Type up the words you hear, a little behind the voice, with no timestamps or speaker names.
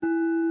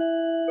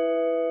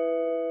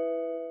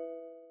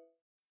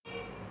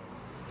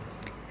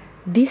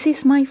This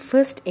is my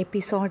first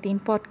episode in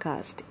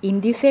podcast.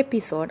 In this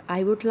episode,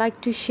 I would like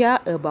to share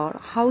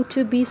about how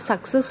to be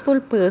successful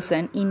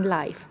person in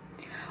life.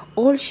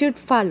 All should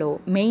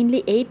follow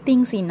mainly 8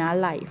 things in our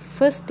life.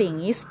 First thing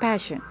is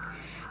passion.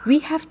 We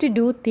have to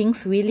do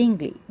things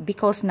willingly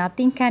because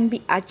nothing can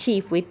be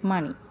achieved with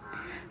money.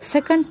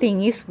 Second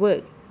thing is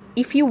work.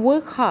 If you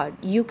work hard,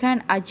 you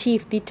can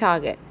achieve the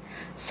target.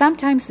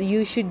 Sometimes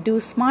you should do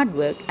smart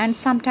work and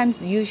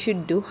sometimes you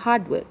should do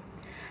hard work.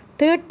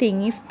 Third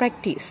thing is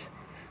practice.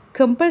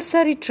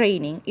 Compulsory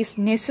training is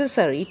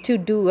necessary to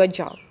do a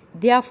job.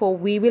 Therefore,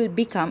 we will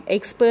become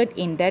expert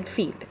in that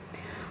field.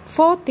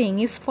 Fourth thing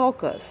is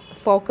focus.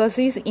 Focus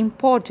is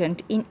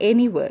important in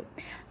any work.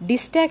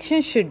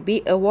 Distraction should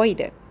be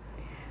avoided.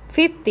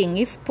 Fifth thing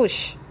is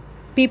push.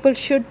 People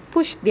should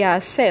push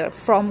themselves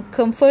from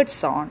comfort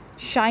zone,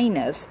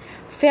 shyness,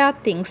 fear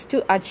things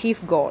to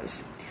achieve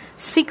goals.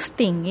 Sixth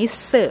thing is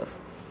serve.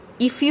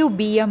 If you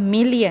be a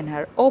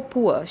millionaire or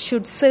poor,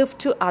 should serve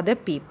to other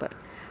people.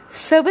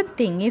 Seventh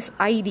thing is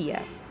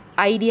idea.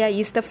 Idea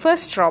is the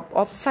first drop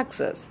of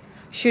success.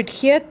 Should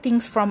hear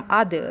things from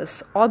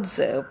others,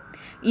 observe,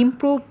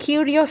 improve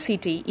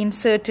curiosity in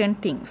certain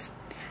things.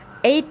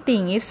 Eighth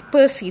thing is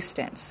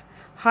persistence.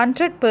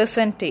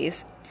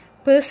 100%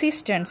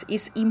 persistence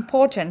is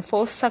important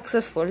for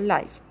successful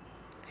life.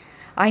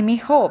 I may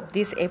hope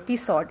this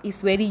episode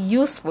is very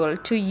useful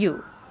to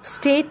you.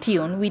 Stay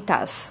tuned with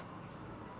us.